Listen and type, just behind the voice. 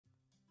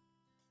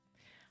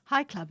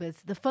Hi Clubbers,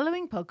 the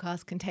following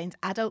podcast contains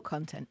adult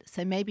content,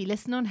 so maybe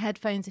listen on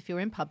headphones if you're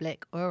in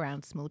public or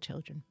around small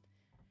children.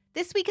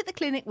 This week at the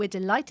clinic, we're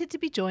delighted to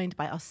be joined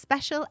by our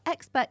special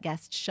expert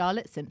guest,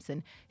 Charlotte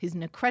Simpson, who's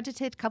an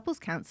accredited couples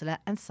counsellor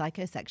and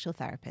psychosexual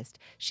therapist.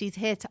 She's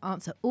here to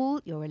answer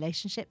all your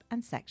relationship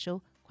and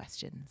sexual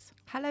questions.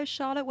 Hello,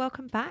 Charlotte.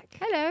 Welcome back.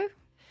 Hello.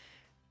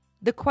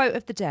 The quote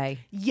of the day,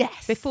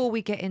 Yes. before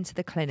we get into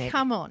the clinic,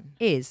 Come on.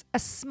 is "A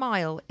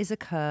smile is a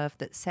curve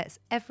that sets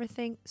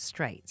everything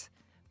straight,"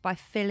 by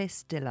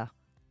Phyllis Diller.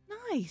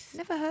 Nice.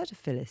 Never heard of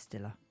Phyllis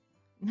Diller.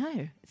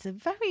 No, it's a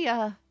very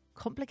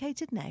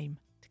complicated name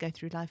to go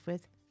through life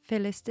with.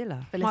 Phyllis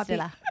Diller. Phyllis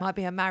Diller. Might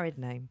be a married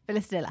name.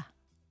 Phyllis Diller.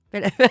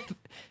 Phyllis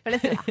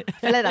Phyllis Diller.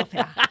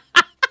 Philadelphia.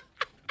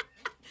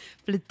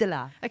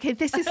 Diller. Okay,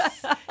 this is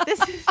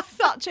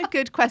such a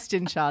good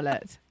question,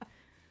 Charlotte.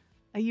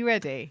 Are you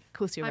ready? Of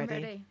course you're I'm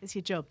ready. ready. It's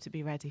your job to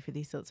be ready for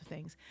these sorts of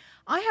things.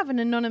 I have an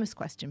anonymous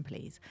question,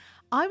 please.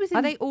 I was in...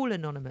 Are they all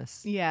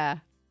anonymous? Yeah.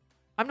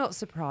 I'm not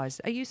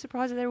surprised. Are you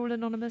surprised that they're all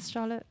anonymous,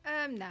 Charlotte?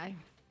 No.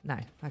 No.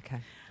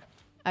 Okay.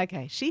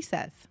 Okay, she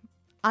says,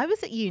 I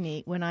was at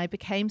uni when I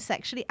became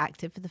sexually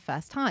active for the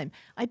first time.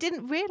 I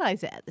didn't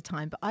realise it at the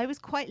time, but I was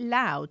quite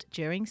loud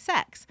during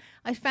sex.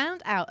 I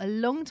found out a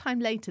long time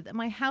later that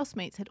my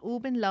housemates had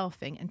all been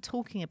laughing and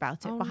talking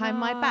about it behind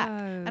my back,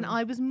 and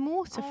I was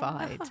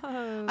mortified.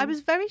 Oh, I was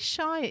very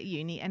shy at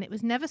uni and it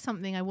was never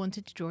something I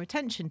wanted to draw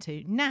attention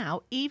to.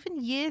 Now,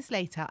 even years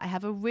later, I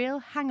have a real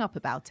hang up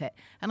about it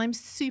and I'm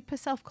super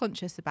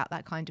self-conscious about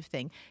that kind of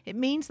thing. It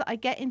means that I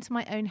get into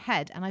my own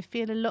head and I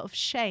feel a lot of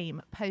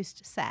shame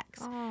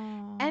post-sex.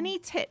 Any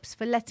tips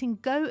for letting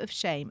go of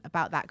shame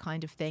about that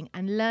kind of thing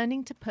and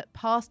learning to put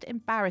past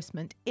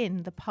embarrassment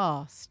in the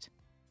past?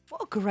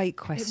 What a great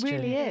question.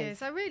 really It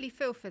is. I really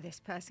feel for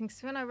this person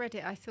because when I read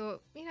it, I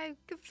thought,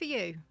 good for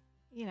you.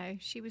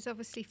 She was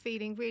obviously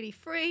feeling really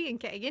free and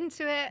getting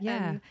into it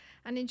Yeah.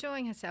 and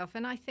enjoying herself.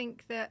 And I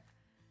think that,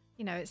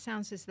 it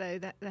sounds as though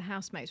that the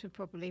housemates were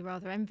probably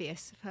rather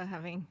envious of her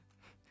having,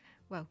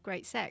 well,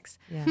 great sex.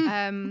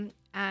 Yeah.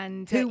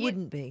 And Who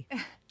wouldn't be?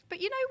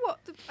 But you know what?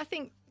 I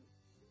think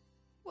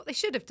what they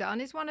should have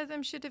done is one of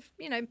them should have,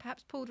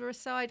 perhaps pulled her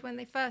aside when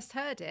they first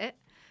heard it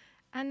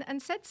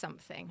and said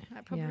something.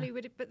 That probably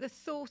would have, but the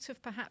thought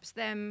of perhaps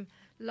them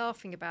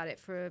laughing about it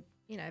for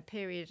a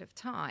period of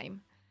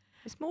time.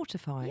 It's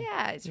mortifying.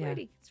 Yeah, it's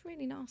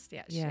really nasty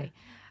actually.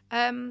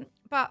 Yeah.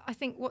 But I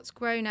think what's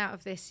grown out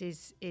of this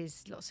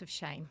is lots of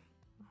shame.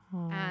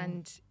 Oh.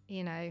 And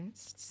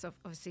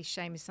obviously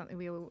shame is something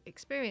we all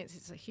experience.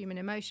 It's a human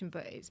emotion,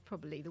 but it's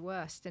probably the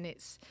worst, and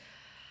it's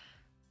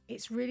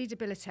really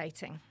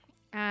debilitating.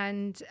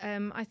 And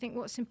I think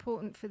what's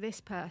important for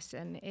this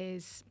person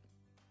is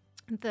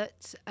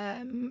that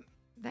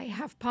they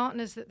have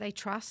partners that they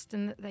trust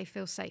and that they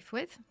feel safe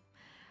with,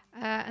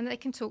 and they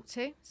can talk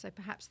to. So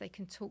perhaps they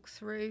can talk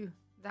through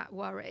that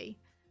worry,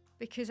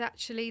 because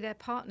actually their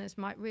partners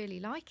might really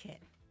like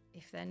it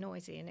if they're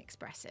noisy and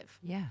expressive.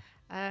 Yeah.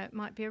 It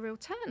might be a real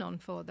turn on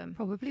for them.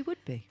 Probably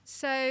would be.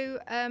 So,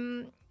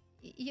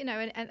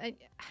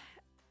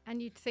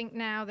 and you'd think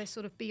now they're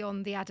sort of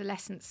beyond the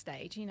adolescent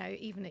stage,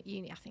 even at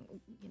uni. I think,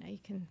 you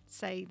can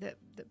say that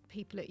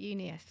people at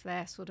uni, if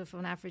they're sort of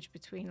on average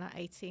between like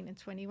 18 and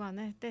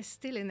 21, they're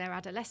still in their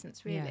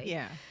adolescence, really.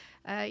 Yeah.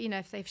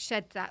 If they've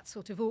shed that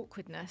sort of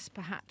awkwardness,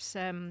 perhaps,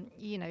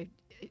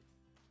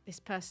 this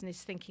person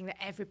is thinking that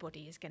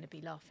everybody is going to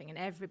be laughing and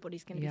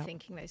everybody's going to be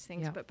thinking those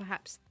things, but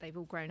perhaps they've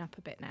all grown up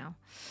a bit now.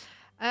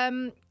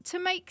 To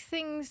make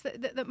things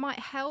that might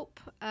help,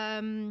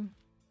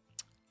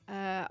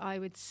 I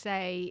would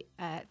say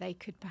they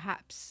could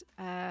perhaps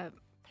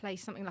play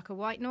something like a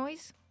white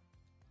noise.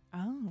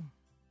 Oh.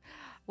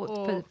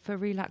 What, for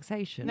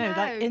relaxation? No,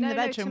 like in the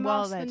bedroom to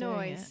while mask they're the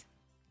doing noise. it.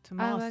 To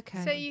mask. Oh,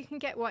 okay. So you can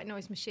get white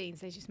noise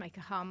machines. They just make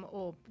a hum,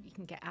 or you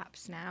can get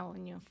apps now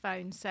on your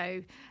phone.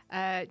 So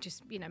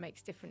just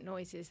makes different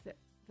noises that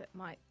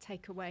might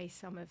take away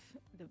some of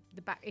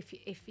the back. If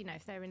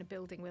they're in a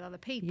building with other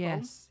people.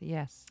 Yes.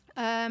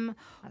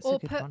 That's Or a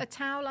good put one. a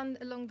towel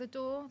along the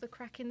door, the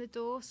crack in the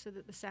door, so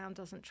that the sound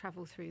doesn't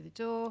travel through the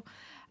door.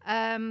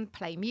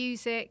 Play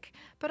music,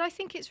 but I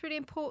think it's really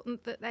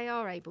important that they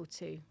are able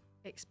to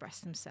express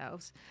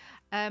themselves,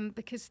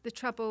 because the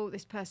trouble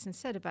this person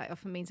said about it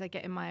often means I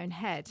get in my own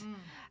head,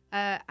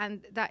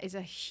 and that is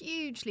a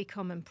hugely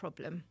common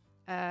problem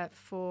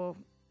for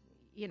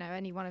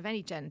anyone of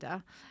any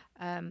gender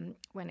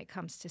when it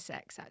comes to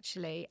sex,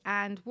 actually.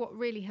 And what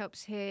really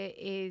helps here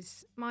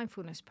is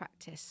mindfulness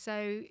practice,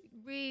 so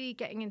really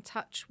getting in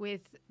touch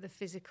with the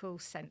physical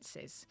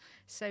senses.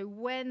 So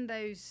when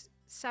those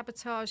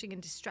sabotaging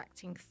and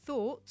distracting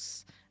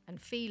thoughts and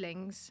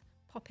feelings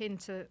pop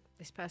into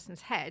this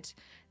person's head,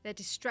 they're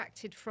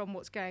distracted from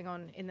what's going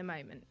on in the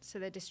moment. So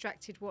they're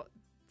distracted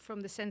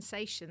from the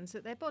sensations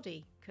that their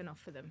body can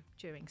offer them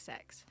during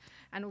sex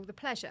and all the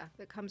pleasure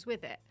that comes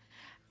with it.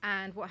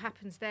 And what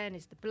happens then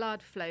is the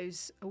blood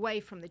flows away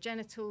from the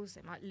genitals.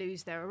 They might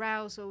lose their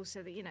arousal,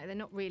 so that they're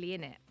not really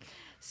in it.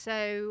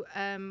 So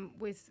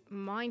with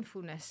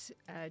mindfulness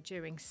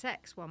during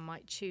sex, one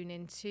might tune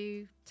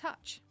into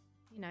touch.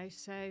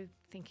 So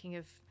thinking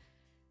of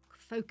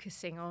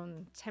focusing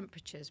on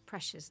temperatures,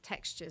 pressures,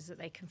 textures that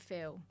they can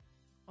feel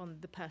on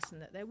the person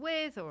that they're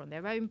with or on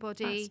their own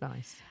body.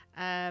 That's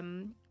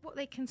nice. What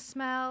they can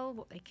smell,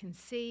 what they can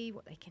see,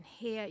 what they can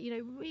hear,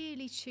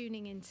 really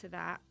tuning into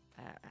that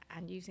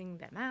and using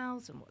their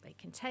mouths and what they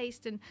can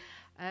taste. And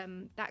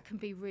that can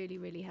be really,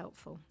 really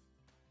helpful.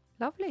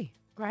 Lovely.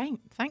 Great.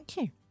 Thank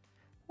you.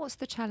 What's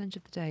the challenge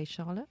of the day,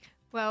 Charlotte?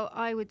 Well,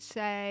 I would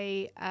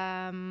say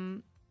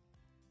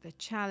the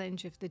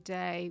challenge of the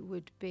day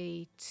would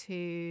be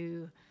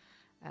to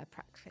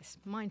practice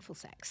mindful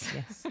sex.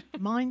 Yes.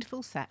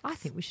 Mindful sex. I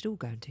think we should all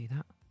go and do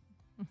that.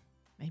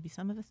 Maybe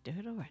some of us do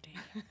it already.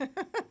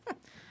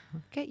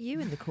 I'll get you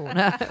in the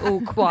corner,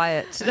 all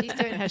quiet. She's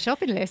doing her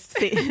shopping list.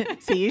 See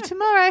you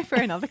tomorrow for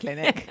another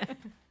clinic.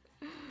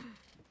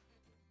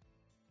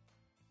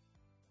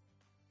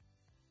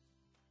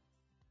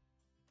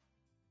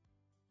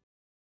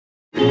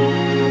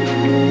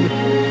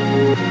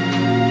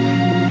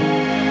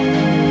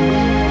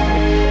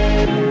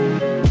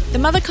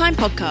 The Motherkind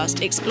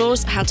podcast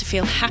explores how to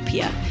feel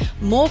happier,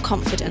 more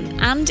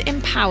confident and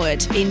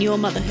empowered in your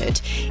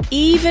motherhood,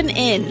 even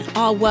in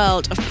our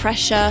world of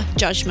pressure,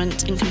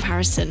 judgment and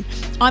comparison.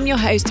 I'm your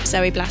host,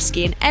 Zoe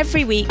Blaskey, and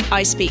every week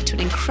I speak to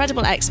an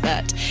incredible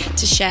expert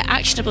to share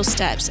actionable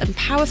steps and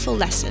powerful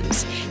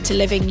lessons to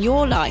living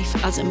your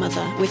life as a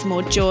mother with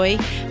more joy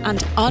and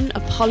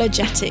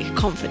unapologetic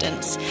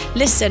confidence.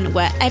 Listen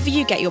wherever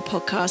you get your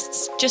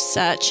podcasts, just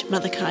search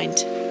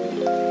Motherkind.